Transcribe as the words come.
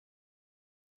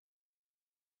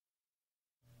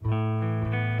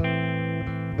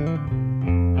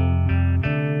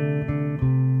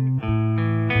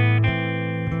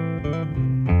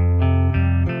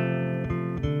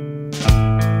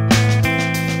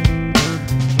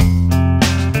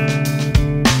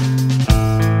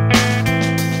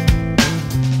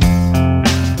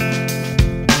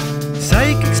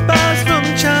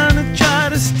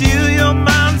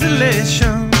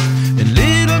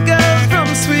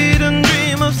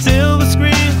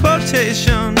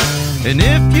And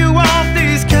if you want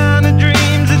these kind of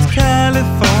dreams, it's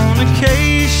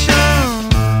Californication.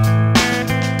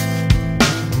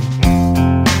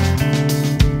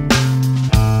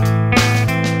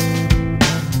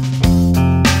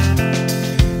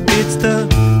 It's the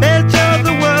edge of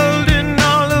the world in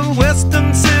all of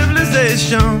Western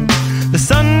civilization. The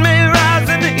sun may rise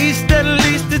in the east, at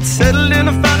least it's settled in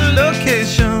a final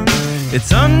location.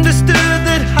 It's understood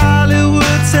that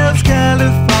Hollywood sells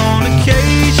Californication.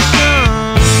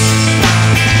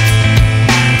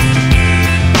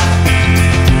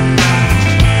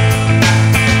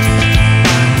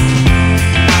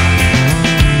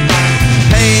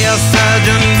 Pay your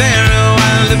surgeon very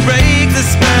well to break the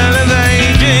spell of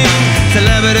aging.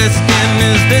 Celebrity skin,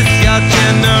 is this your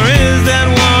chin, or is that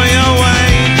war you're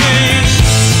waging?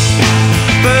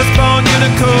 Firstborn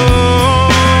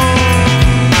unicorn,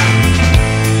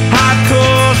 hardcore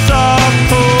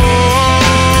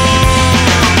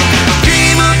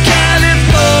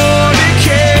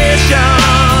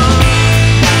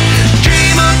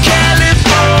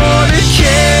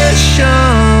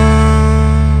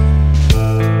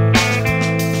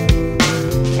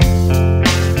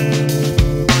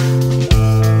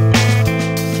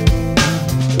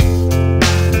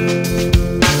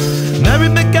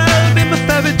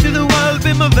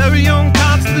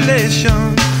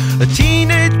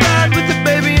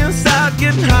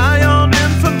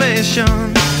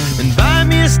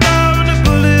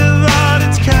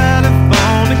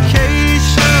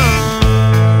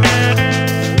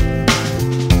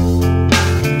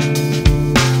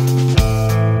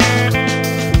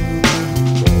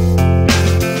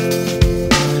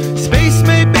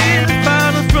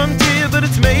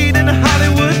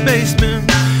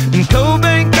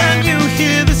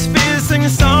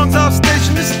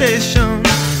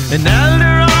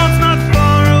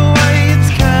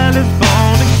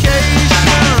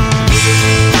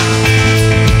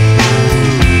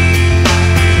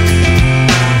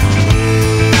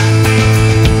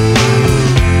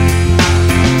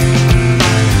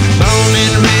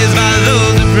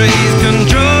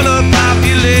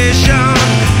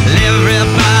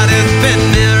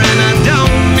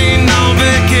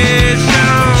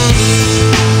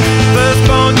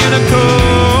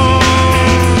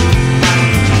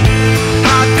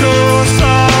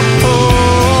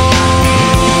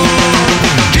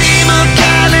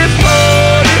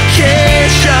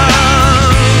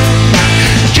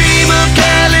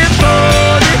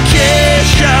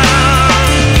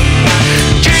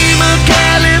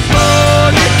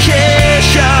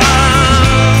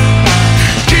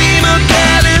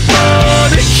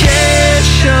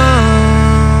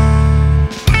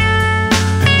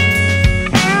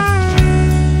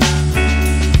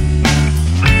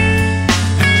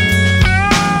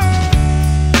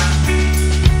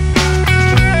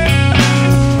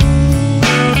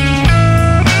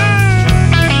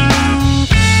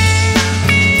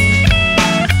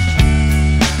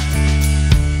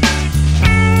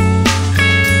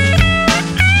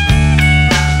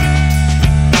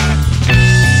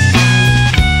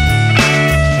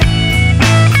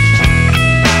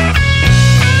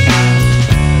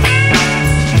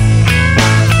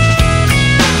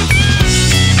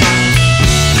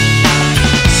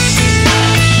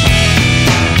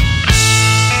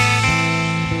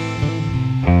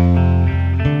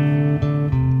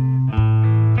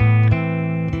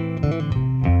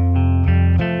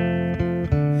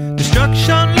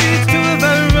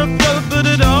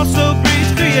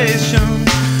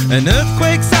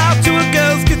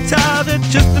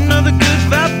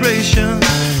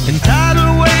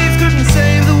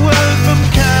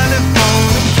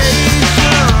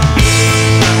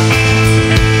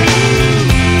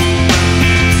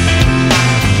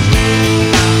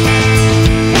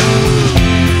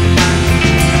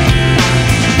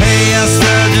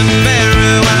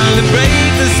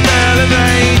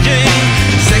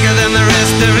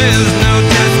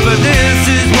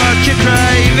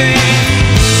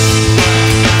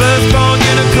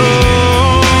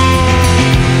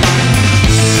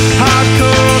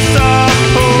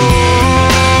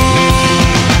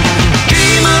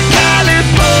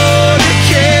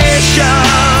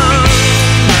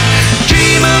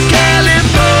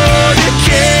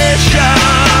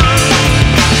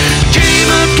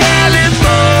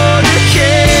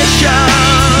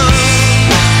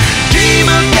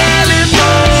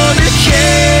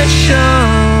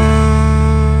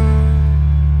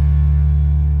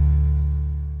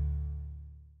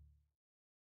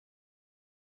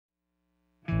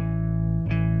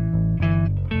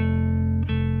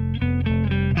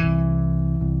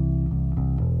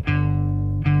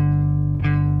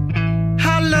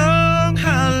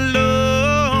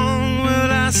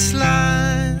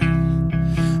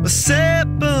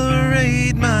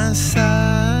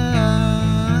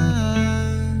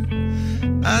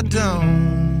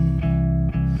don't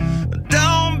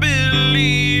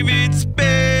believe it's been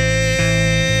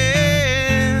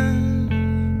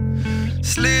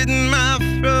slitting my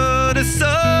throat. It's all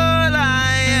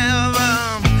I ever.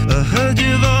 I heard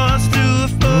your voice through a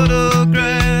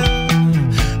photograph.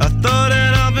 I thought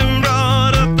that I've been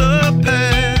brought up the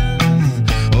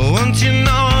past. Once you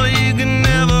know you can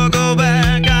never go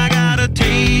back, I gotta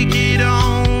take it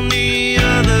on the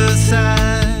other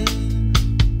side.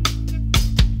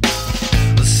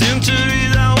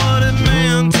 Centuries are what it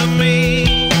meant to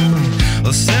me.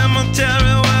 A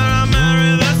cemetery where I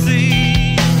marry the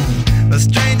sea. A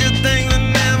stranger thing that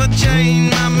never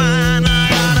changed my mind. I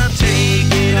gotta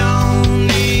take it on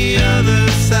the other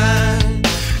side.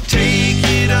 Take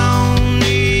it on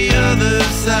the other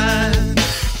side.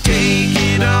 Take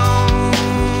it on.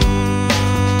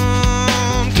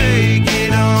 Take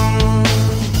it on.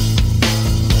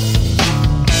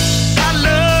 How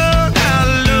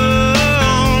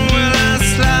long will I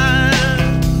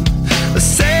slide?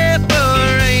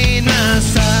 Separate my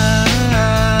side.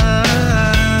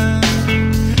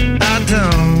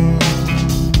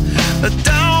 I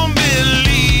don't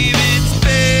believe it's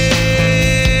been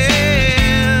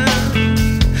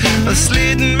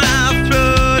slitting my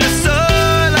throat. It's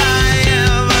all I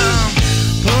ever.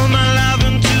 Pour my life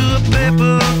into a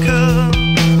paper cup.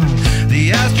 The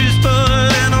ashtay's full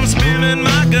and I'm spilling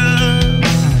my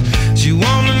guts. She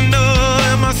wanna know,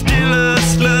 am I still a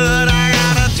slut? I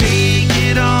gotta take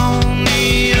it on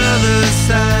the other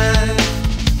side.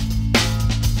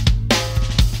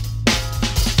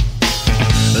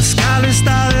 The skyline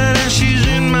started and she's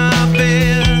in my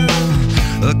bed.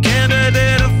 A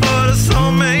candidate for the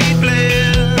soulmate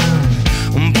blend.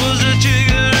 Push the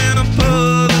trigger and I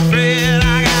pull the thread. I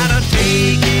gotta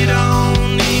take it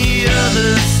on the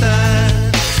other side.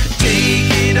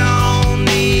 Take it on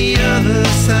the other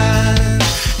side.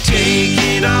 Take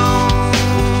it on.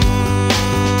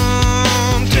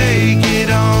 Take it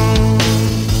on.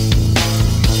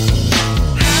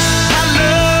 How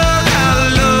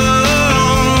long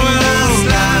will I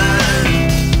slide?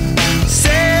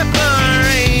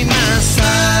 Separate my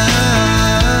side.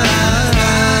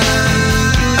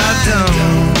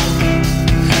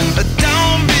 I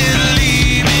don't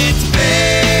believe it's been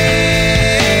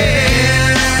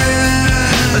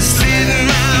slitting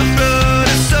my throat.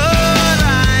 It's all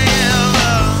I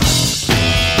ever.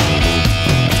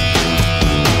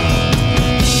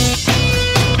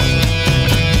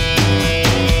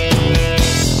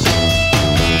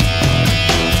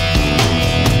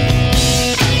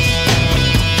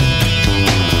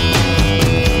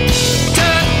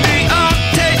 Turn me on,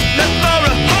 take me for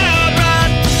a hard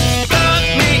ride. Fuck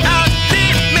me out,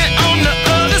 leave me on the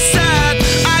other side.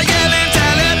 I yell and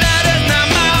tell her that it's not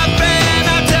my friend.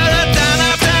 I tear her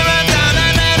down,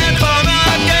 and then it's for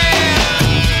again.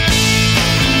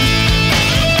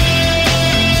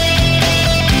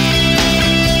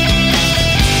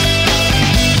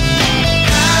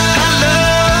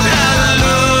 How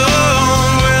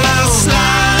long will I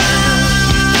slide?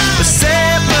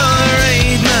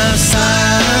 Separate my side.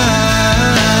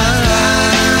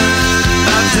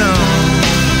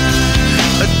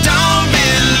 I don't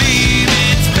believe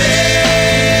it's been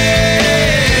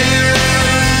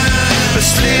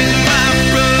slitting my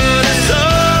throat. It's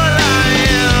all I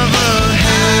ever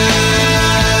had.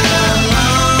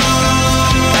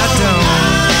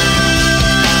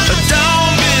 I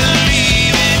don't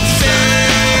believe it's been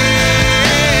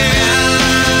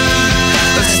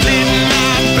slitting my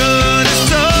throat.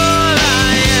 It's all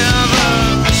I ever.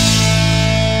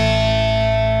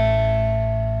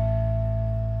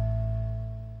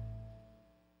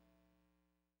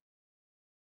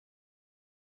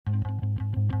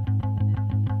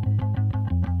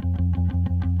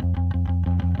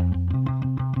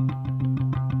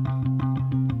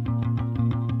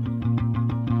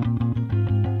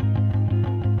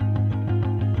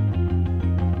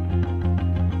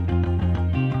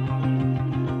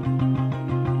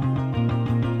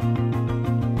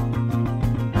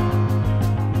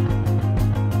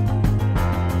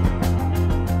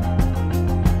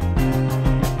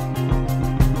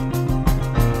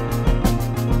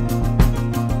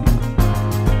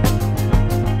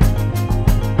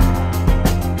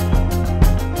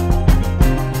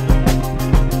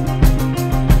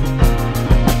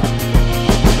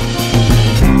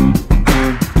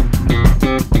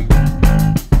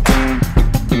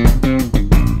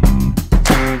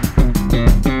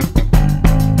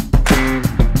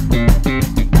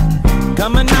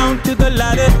 Coming down to the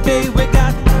light of day, we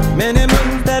got many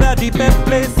moons that are deep at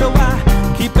play. So I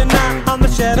keep an eye on the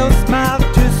shadow smile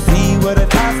to see what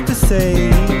it has to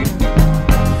say.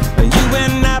 You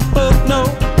and I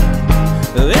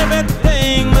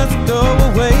everything must go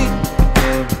away.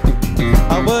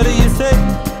 What do you say?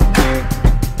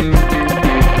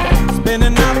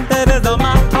 Spinning out letters on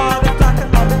my heart, it's like a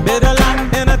bitter light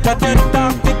and a touch of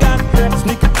dark. You got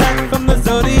sneak attack from the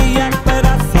zodiac, but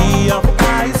I see your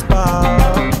fire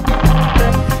spark.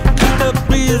 Keep the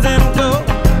breeze and go,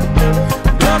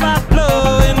 blow by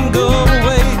blow and go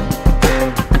away.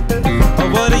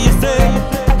 What do you say?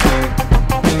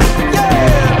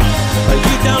 Yeah,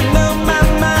 you don't know my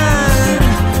mind,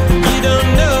 you don't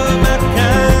know my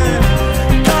kind.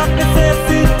 Dark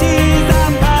necessities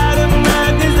are part of my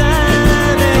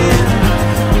design, and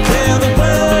tell the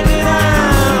world that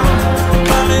I'm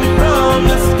falling from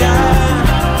the sky.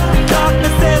 Dark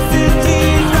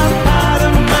necessities are part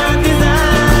of my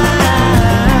design.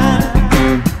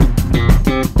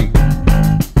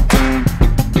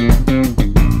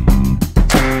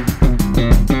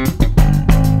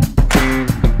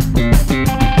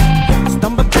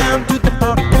 Stumble down to the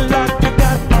parking lot, you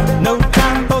got no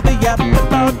time for the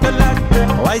afterthought. The light,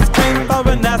 ice cream for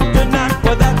an astronaut,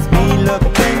 well that's me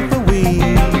looking for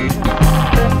weed.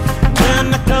 Turn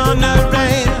the corner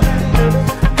and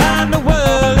find the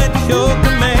world at your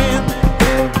command.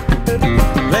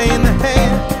 Playing the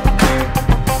hand,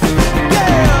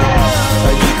 yeah.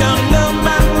 You don't know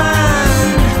my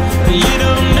mind, you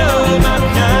don't know my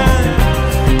kind.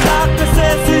 Dark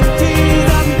necessities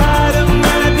are part of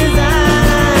my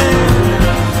design.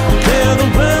 Tell the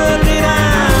world that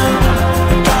I'm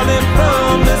falling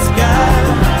from the sky.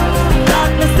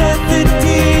 Dark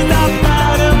necessities are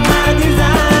part of my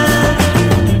design.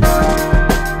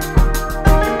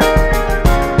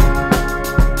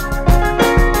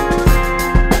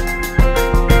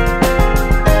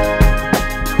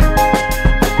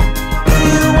 Do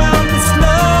you want this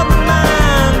love of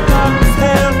mine? Darkness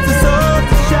helps us all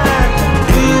to shine.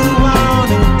 Do you want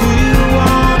it? Do you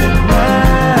want it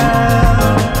now?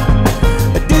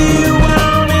 Do you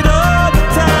want it all the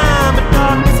time? But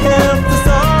darkness helps us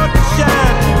all to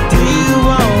shine. Do you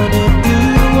want it? Do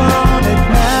you want it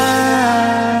now?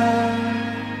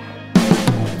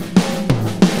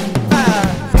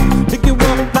 Pick you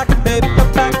up like a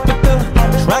paperback with the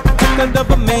track record of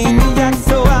a maniac.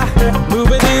 So I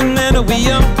move it in and we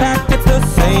unpack. It's the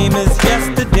same as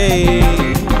yesterday.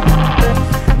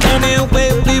 Anyway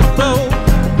we roll,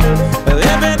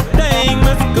 everything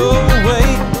must go away.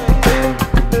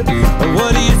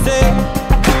 What do you say?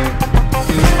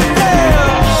 Yeah,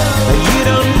 you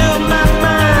don't know my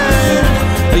mind,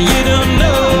 you don't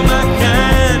know my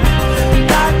kind.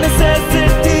 Dark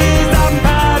necessities are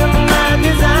part of my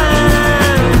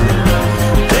design.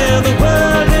 Tell the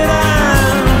world that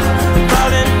I'm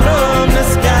falling from the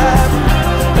sky.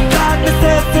 Dark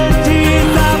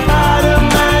necessities are part of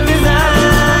my design.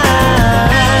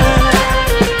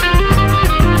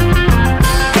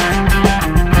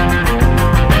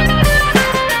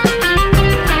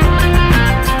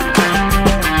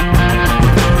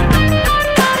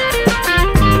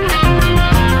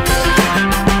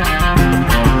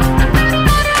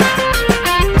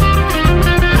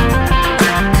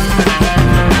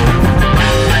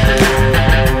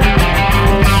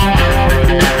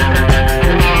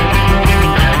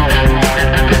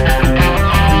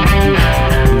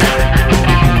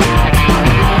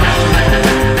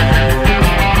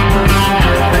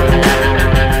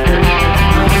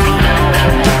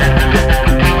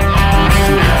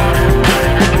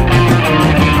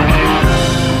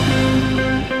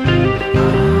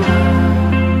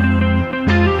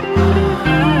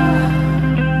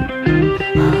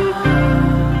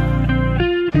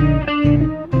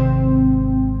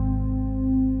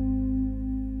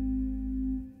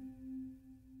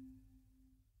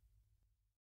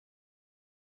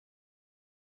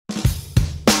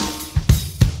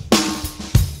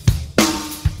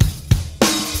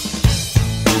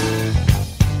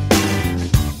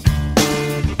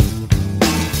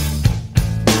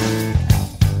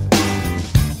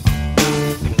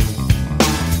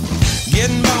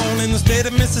 Getting born in the state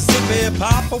of Mississippi.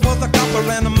 Papa was a copper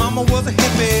and mama was a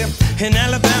hippie. In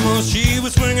Alabama, she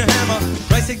was swinging a hammer.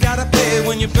 Price you gotta pay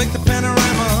when you break the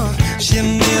panorama. She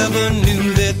never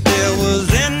knew that there was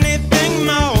anything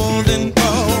more than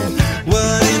gold.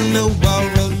 What in the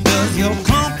world does your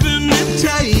company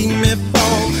take me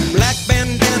for? Black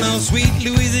bandana, sweet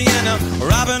Louisiana,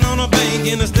 robbing on a bank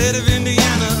in the state of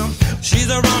Indiana. She's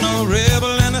a runner,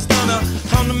 rebel and a stunner.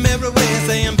 On the merry way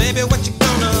saying, baby, what you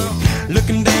gonna?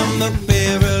 Looking down the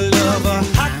barrel of a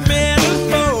hot metal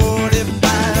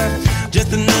 45.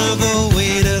 Just another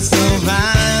way to survive.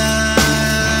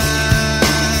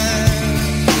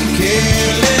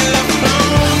 California,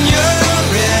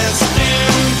 rest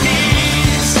in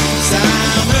peace.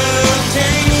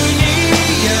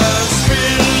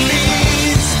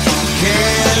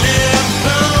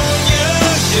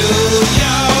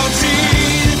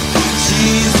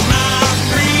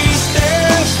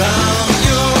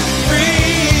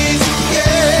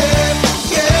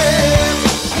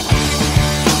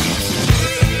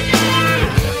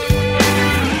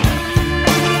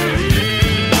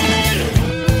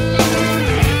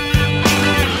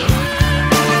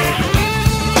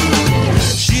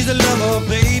 love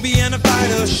baby and a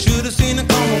fighter. Should have seen it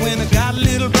coming when it got a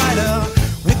little brighter.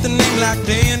 With a name like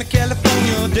day in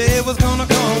California, day was gonna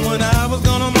come when I was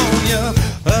gonna moan ya.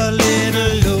 A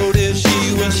little loaded,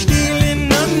 she was stealing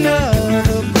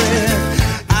another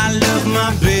breath. I love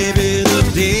my baby to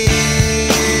death.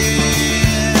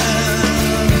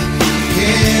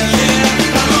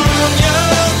 California,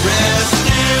 rest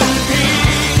in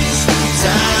peace.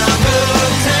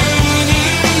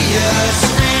 Simultaneous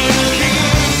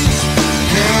release.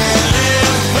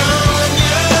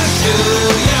 California, show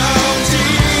your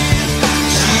teeth.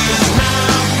 She's my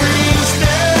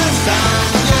priestess,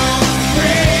 I'm your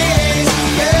priest.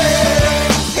 Yeah,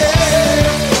 yeah.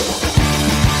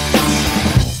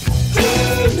 Who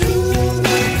knew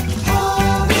that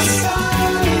all this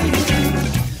time?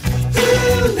 Who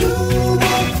knew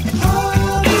that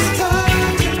all this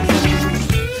time?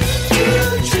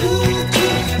 Did you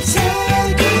say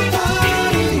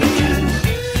goodbye?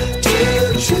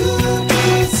 Did you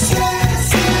say?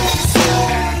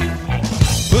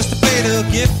 Push the fader,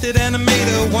 gifted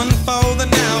animator, one for the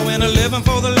now and 11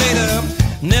 for the later.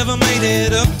 Never made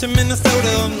it up to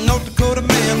Minnesota, North Dakota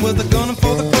man with a gun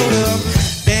for the quota.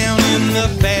 Down in the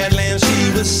Badlands,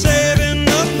 she was saving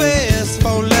the best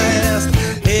for last.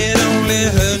 It only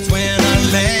hurts when I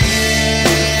laugh.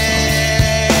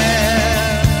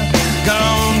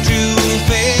 Gone too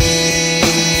fast.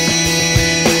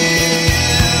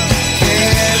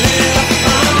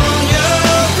 California,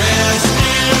 rest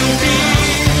in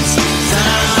peace.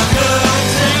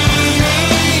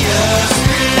 Simultaneous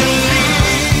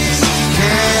release.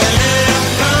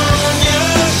 California,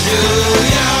 show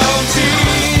your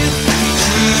teeth.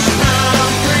 She's my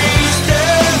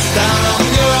priestess, I'm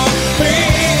your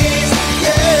priest.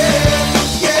 Yeah,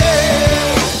 yeah.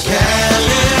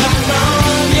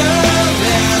 California,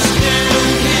 rest in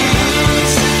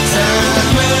peace.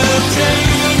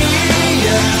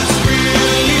 Simultaneous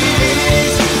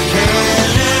release.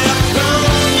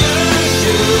 California,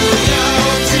 show your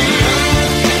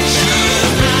teeth. She's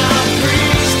my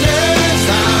priestess,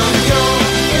 I'm your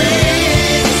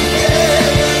priest. Yeah,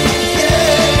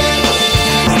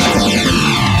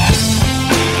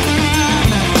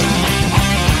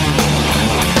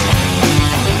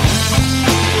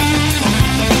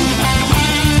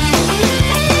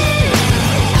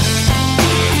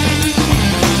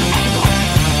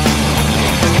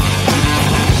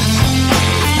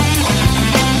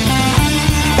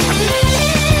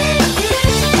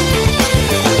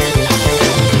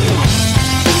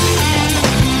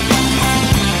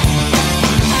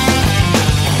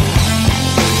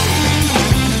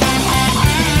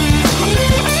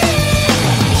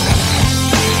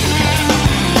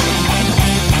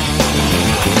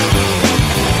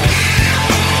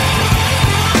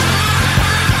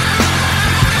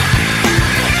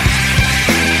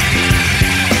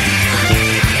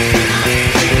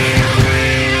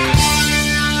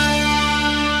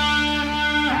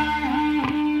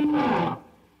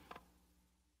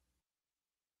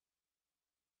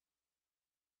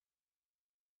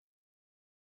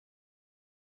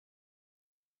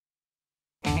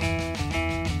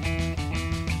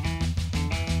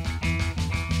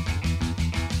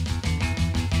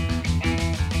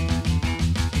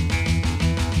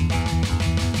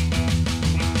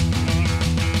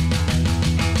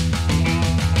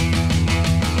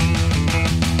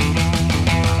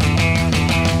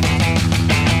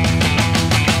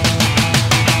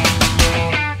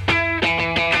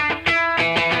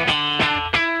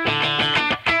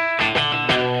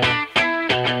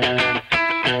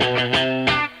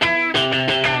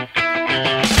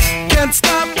 can't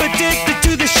stop, addicted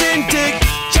to the shindig.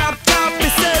 Chop top,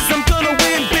 it says I'm gonna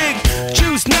win big.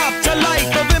 Choose not a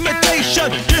life of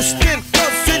imitation. Distant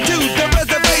closer to the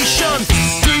reservation.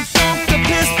 Deep funk the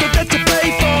pistol that you pay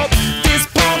for. This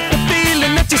pump the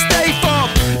feeling that you stay for.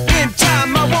 In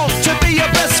time I want to be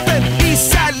your best friend.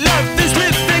 Eastside love is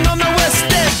living on the West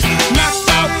End. Knocked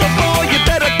out before you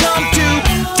better come to.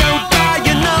 Don't die,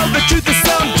 you know the truth is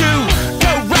some do.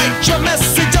 Go write your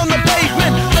message on the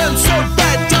pavement. Burn so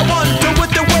bad, I wonder what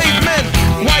the wave meant.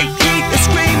 White heat is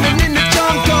screaming in the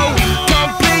jungle.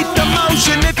 Complete the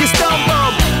motion if you stumble.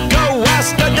 Go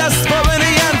ask the dust for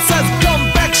any answers. Come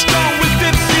back strong with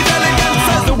 50 million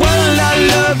answers. The world I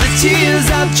love, the tears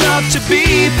I drop to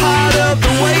be part of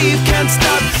the wave. Can't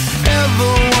stop,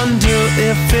 ever wonder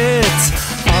if it's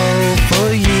all for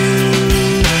you.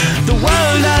 The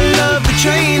world I love, the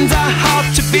trains I hop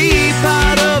to be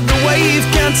part of the wave.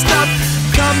 Can't stop,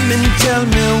 come and tell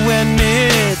me when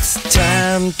it's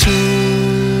time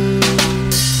to.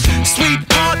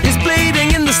 Sweetheart is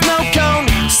bleeding in the snow cone.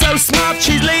 So smart,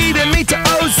 she's leading me to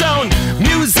ozone.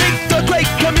 Music, the great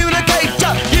communicator.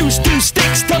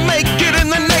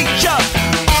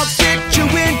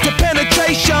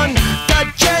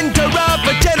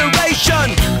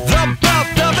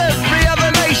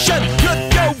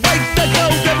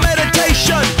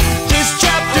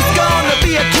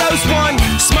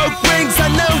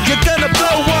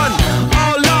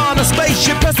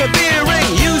 persevering.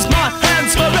 Use my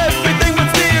hands for everything but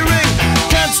steering.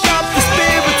 Can't stop the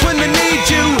spirits when they need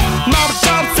you.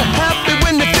 Mountaintops are happy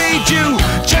when they feed you.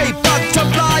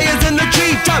 Butterflies in the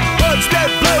treetop. Words that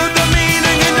blow the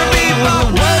meaning in the bebop.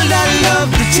 World I love,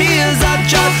 the tears I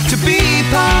drop. To be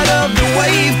part of the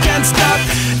wave, can't stop.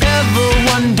 Ever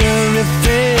wonder if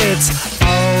it's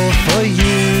all for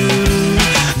you?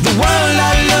 The world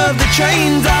I love, the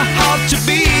trains are hard. To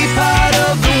be part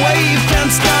of the wave,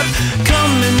 can't stop.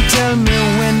 Come and tell me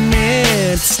when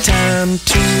it's time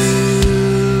to.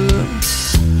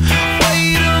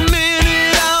 Wait a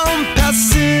minute, I'm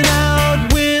passing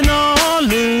out, win or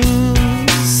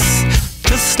lose,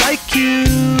 just like you.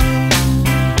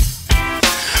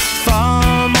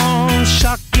 Far more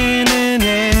shocking than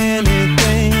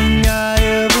anything I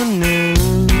ever knew.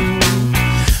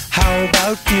 How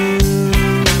about you?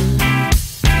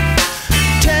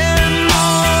 10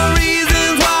 more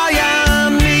reasons why I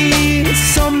need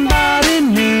somebody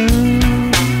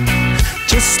new,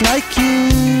 just like you.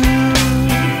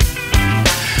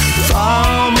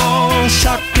 Far more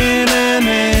shocking than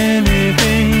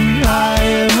anything I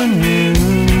ever knew.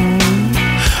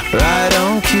 Right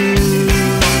on cue.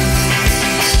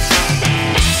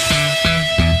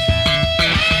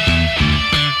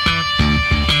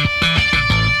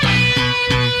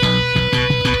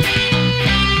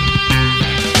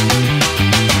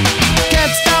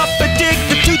 Can't stop,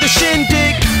 addicted to the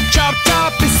shindig. Chop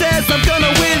top, he says I'm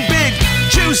gonna win big.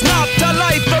 Choose not a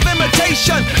life of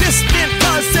imitation. Distant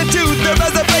person to the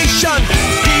reservation.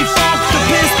 Default the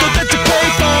pistol that you pay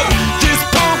for. Just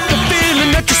pump the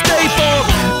feeling that you stay for.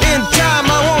 In time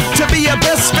I want to be your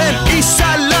best friend.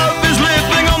 Eastside love is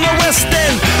living on the west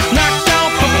end. Knocked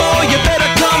out before you better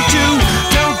come to.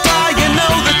 Don't die, you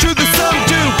know the truth is some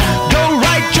do. Go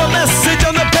write your message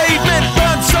on the pavement.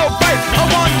 Burn so bright, I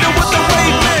wonder what the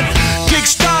wave meant.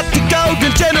 Kickstart the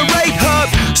golden generate hub.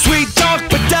 Sweet talk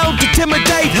but don't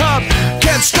intimidate hub.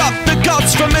 Can't stop the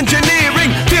gods from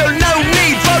engineering. Feel no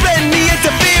need for any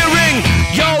interfering.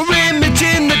 Your image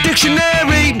in the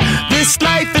dictionary. This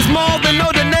life is more than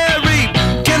ordinary.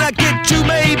 Can I get two,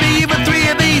 maybe even three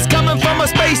of these? Coming from a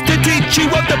space to teach you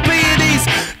of the Pleiades.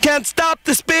 Can't stop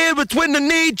the spirits when they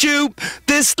need you.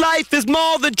 This life is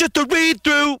more than just a read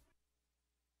through.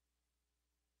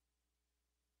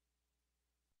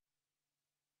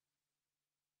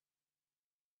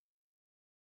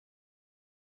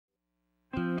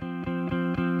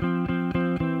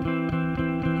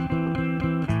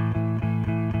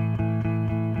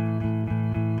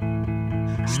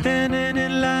 Standing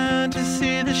in line to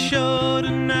see the show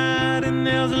tonight, and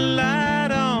there's a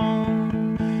light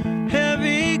on,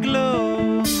 heavy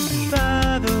glow.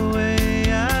 By the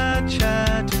way, I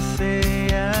tried to say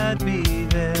I'd be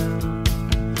there,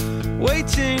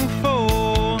 waiting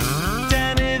for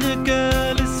Danny the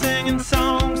girl is singing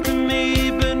songs to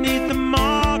me beneath the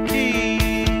marquee.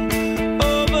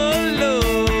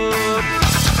 Overload.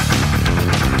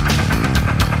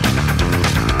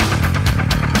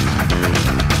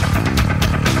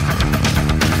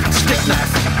 Stick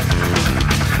knife,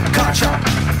 car chop,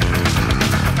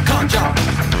 con job,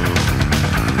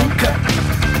 hookah.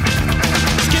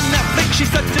 Skin that flick,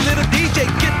 she's such a little DJ.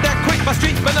 Get that quick by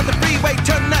street, but not the freeway.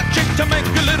 Turn that trick to make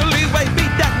a little leeway.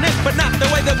 Beat that nick, but not the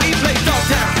way that we play.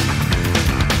 Dogtown,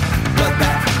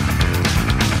 bloodbath,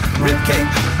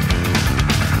 ribcage,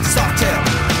 soft tail.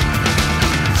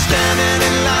 Standing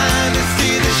in line to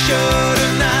see the show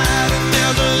tonight, and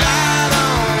there's a light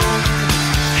on,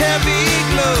 heavy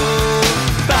glow.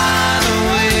 By the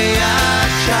way,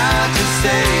 I tried to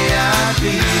say I'd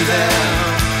be there,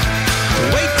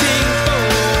 waiting for.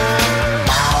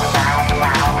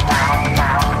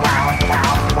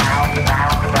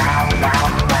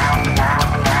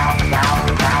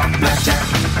 Blackjack,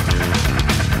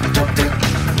 dope dick,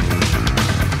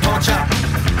 pawn shop,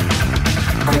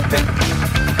 quick pick.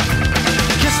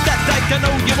 Kiss that dyke, I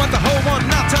know you want the whole one.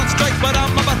 Now turn straight, but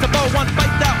I'm about to blow one.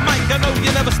 Bite that mic, I know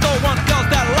you never stole one. Girls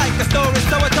that like the story,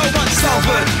 so I told one.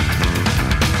 Salford,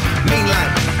 mean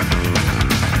line,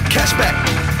 cashback,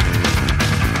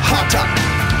 hot top.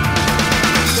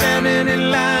 Standing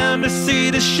in line to see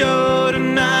the show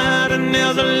tonight, and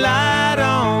there's a light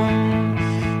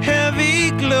on,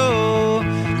 heavy glow.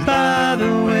 By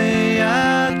the way,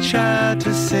 I tried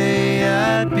to say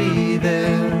I'd be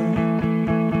there,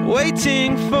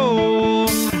 waiting for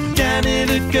Danny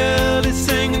the girl is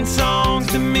singing songs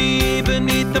to me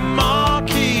beneath the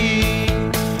marquee.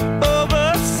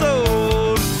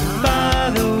 Oversold.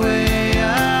 By the way,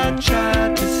 I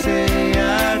tried to say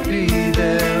I'd be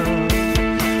there,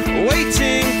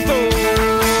 waiting for.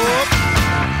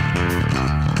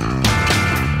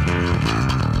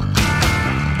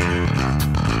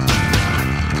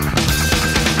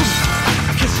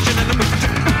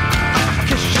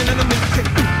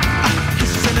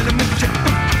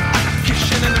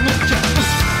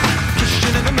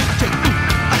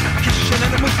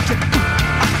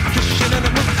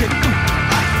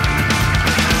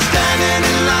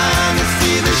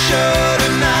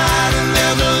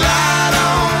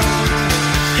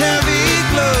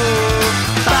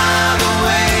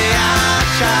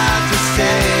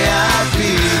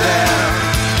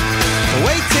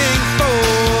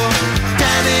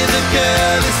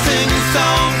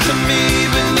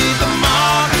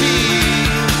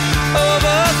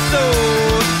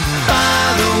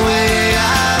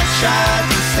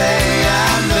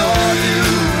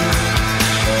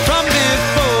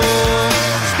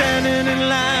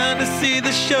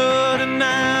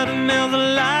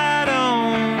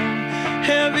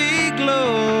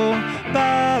 aglow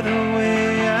by the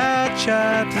way I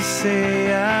tried to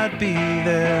say I'd be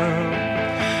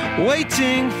there,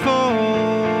 waiting for.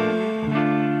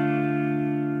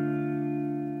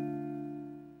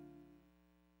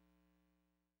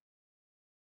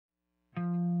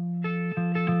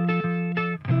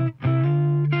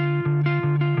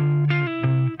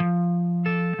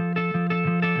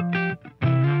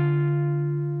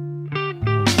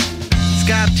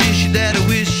 Scar tissue that I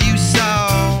wish you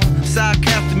saw,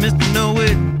 sarcastic Mr.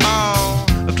 Know-it-all.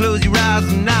 I'll close your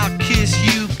eyes and I'll kiss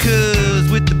you, 'cause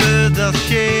with the birds I'll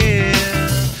share.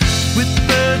 With the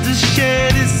birds I'll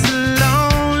share this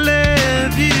lonely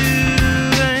view.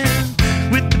 And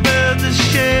with the birds I'll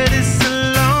share this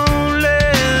lonely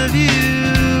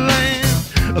view.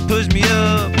 And push me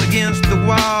up against the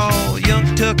wall, young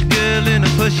tuck girl in a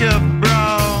push-up bra.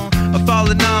 I'm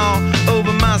falling all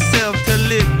over myself to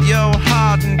lift your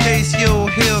heart in case you're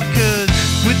here, 'cause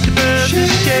with the birds I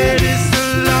share this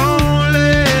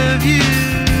lonely view.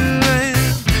 And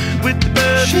with the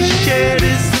birds I share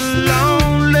this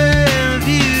lonely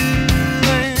view.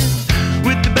 And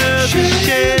with the birds I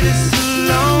share this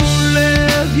lonely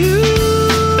view.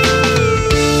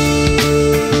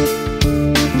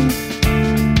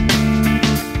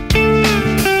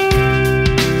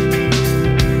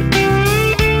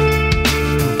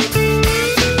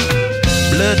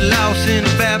 Blood loss in a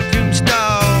bathroom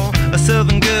stall, a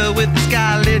southern girl with a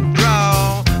scarlet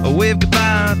draw. I wave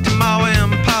goodbye to Ma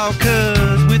and Pa,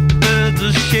 'cause with the birds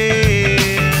I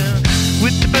share.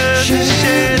 With the birds I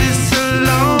share this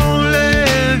lonely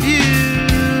view.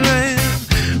 And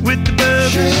with the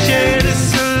birds I share this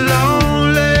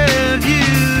lonely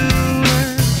view.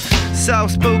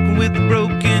 Soft spoken with a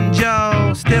broken jaw,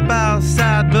 step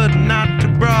outside but not to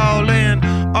brawl. And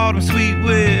autumn sweet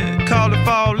with call it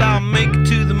fall, I'll make it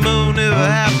to the moon if I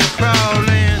have to crawl.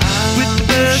 And with the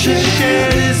birds I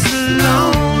share this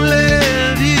lonely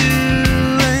view.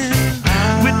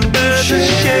 And with the birds I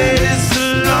share this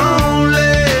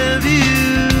lonely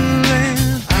view.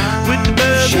 And with the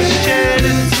birds I share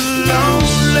this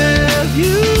lonely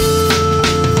view.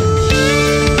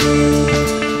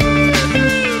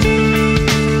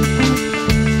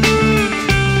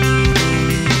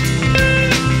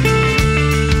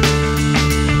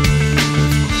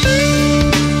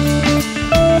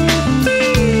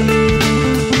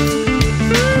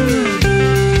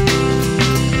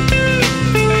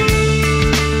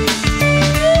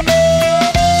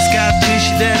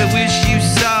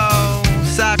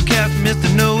 Mr.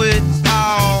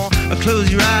 Know-it-all. I'll close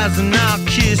your eyes and I'll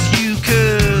kiss you,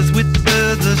 'cause with the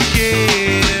birds I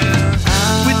share.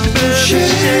 With the birds I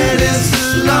share this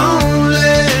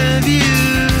lonely view.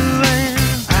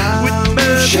 And with the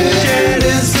birds I share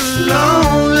this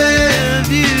lonely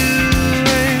view.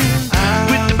 And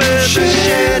with the birds I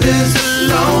share this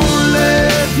lonely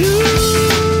view.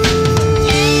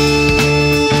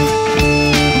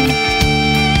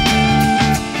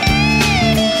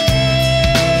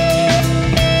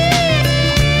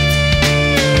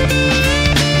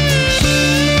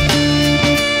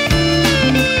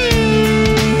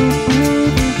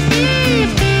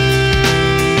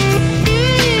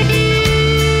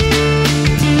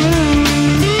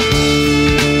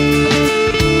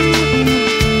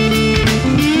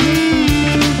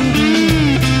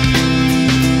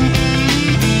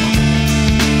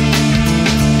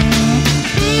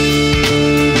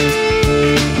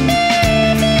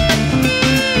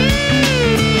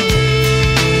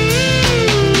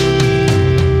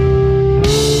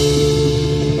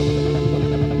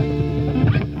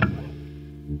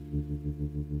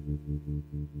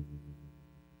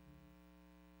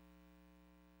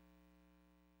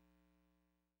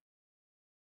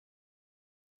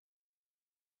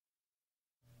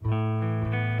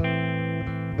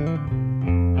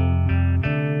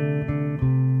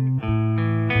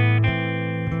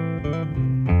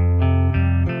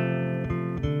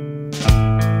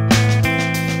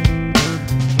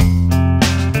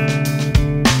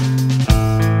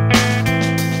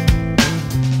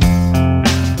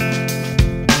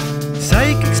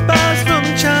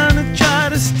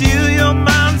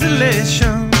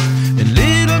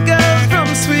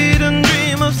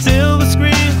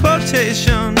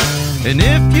 And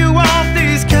if you want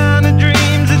these kind of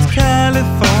dreams, it's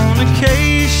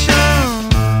Californication.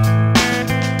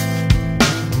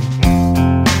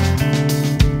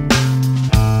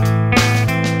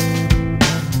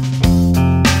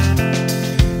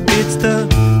 It's the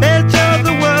edge of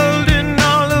the world in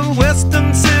all of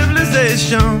Western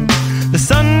civilization. The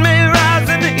sun may rise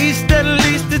in the east, at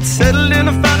least it's settled in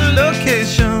a final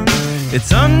location.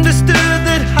 It's understood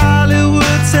that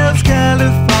Hollywood sells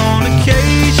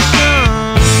Californication.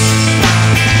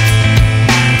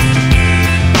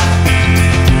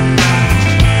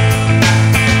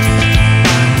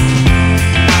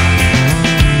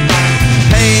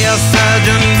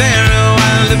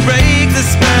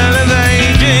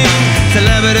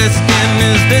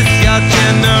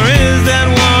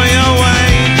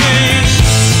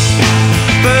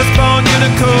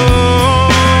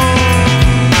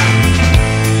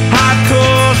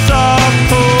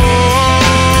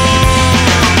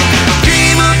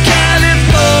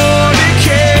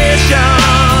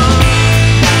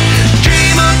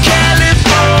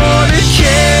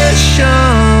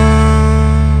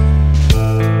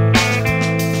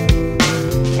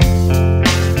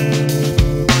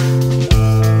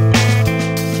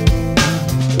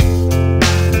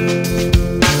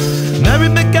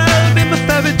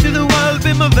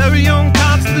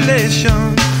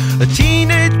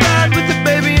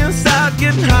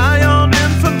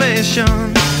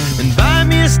 station and buy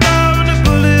me a star on the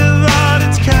boulevard.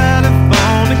 It's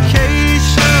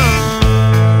Californication.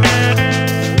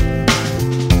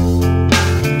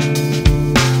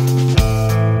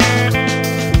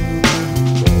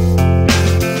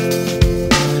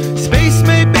 Space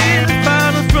may be the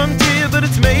final frontier, but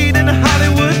it's made in a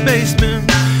Hollywood basement.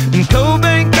 In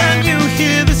Cobain, can you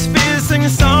hear the spheres singing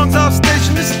songs off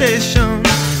station to station?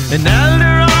 And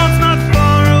Alderon's not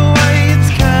far away, it's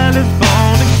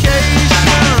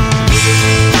Californication.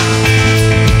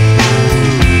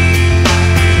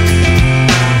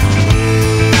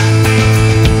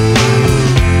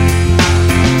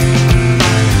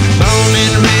 Born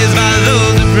and raised by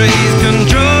those that praise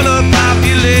control of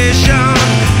population.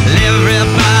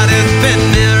 Everybody's been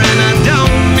there and I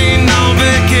don't mean no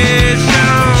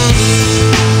vacation.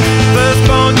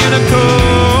 Firstborn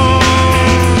unicorn,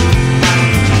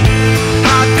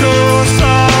 hardcore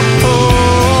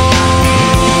softcore.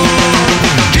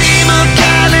 Dream of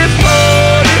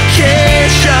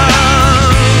Californication.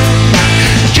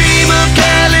 Dream of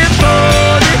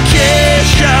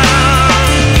Californication.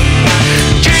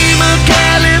 Dream of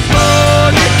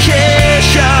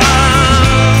Californication.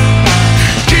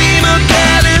 Dream of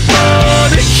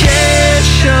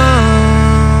Californication.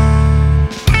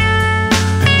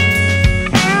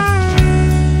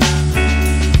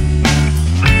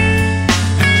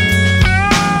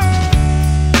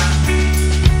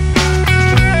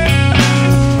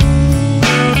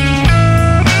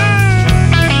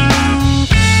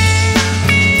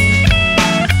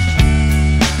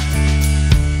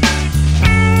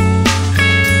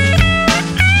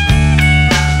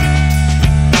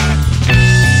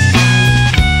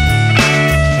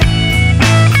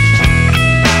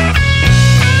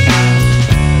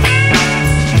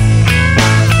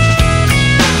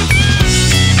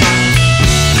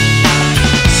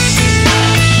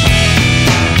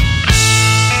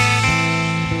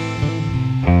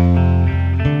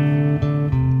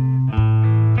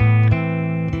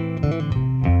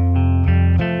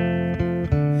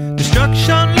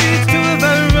 Destruction leads to a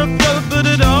very rough road, but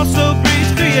it also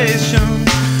breeds creation.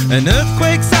 An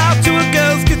earthquake's out to a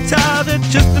girl's guitar, that's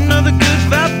just another good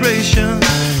vibration.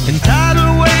 And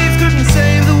tidal waves couldn't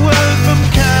save the world from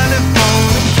California.